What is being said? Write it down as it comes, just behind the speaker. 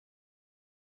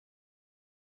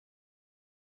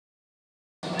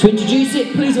To introduce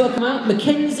it, please welcome out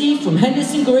Mackenzie from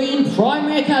Henderson Green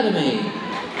Primary Academy.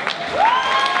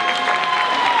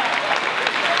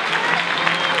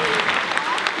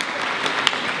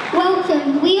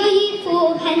 Welcome, we are Year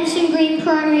 4 of Henderson Green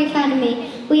Primary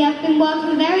Academy. We have been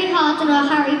working very hard on our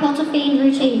Harry Potter themed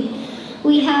routine.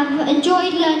 We have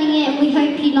enjoyed learning it and we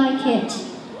hope you like it.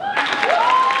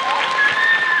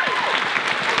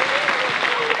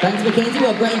 Thanks, Mackenzie.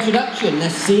 Well, great introduction.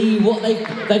 Let's see what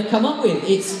they've come up with.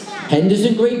 It's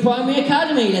Henderson Green Primary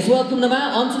Academy. Let's welcome them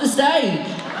out onto the stage.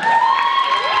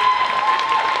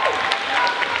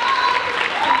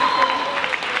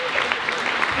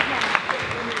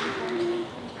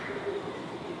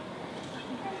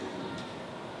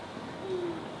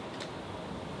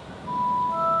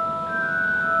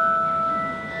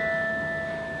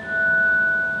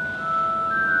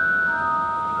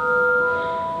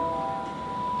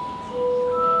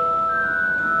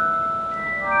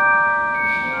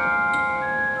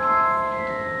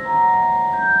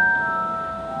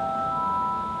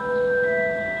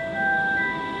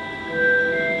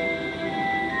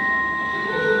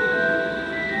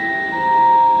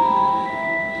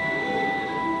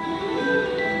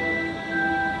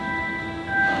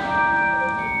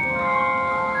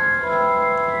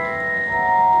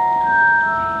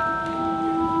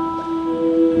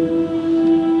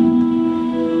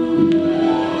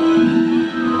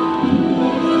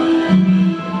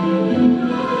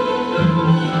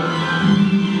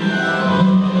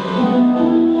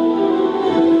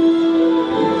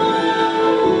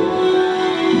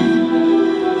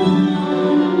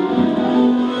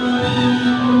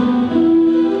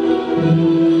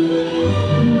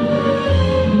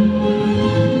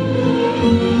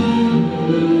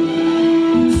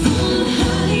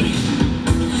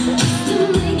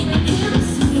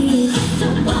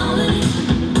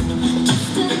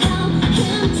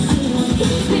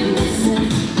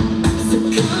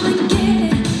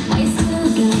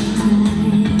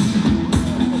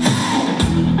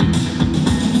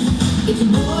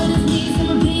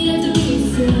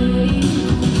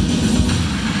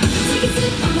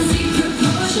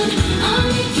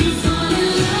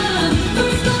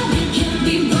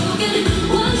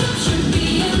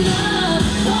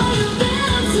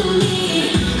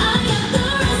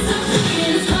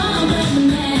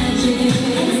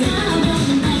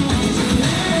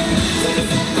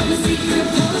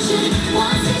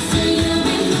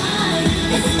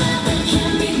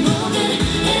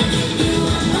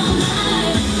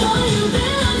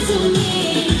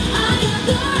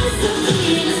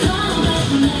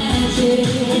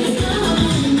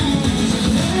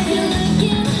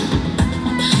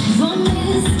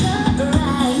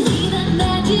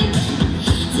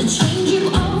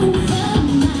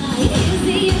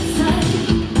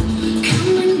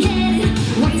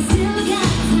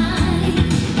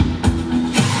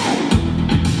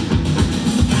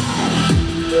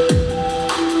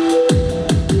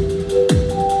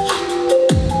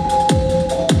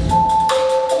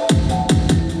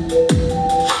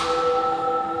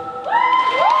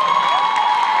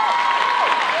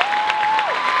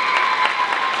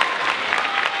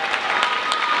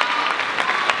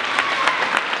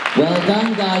 Well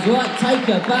done, guys. Right, take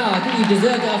a bow. I think you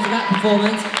deserved it after that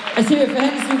performance. Let's hear it for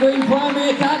Henderson Green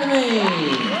Primary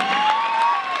Academy.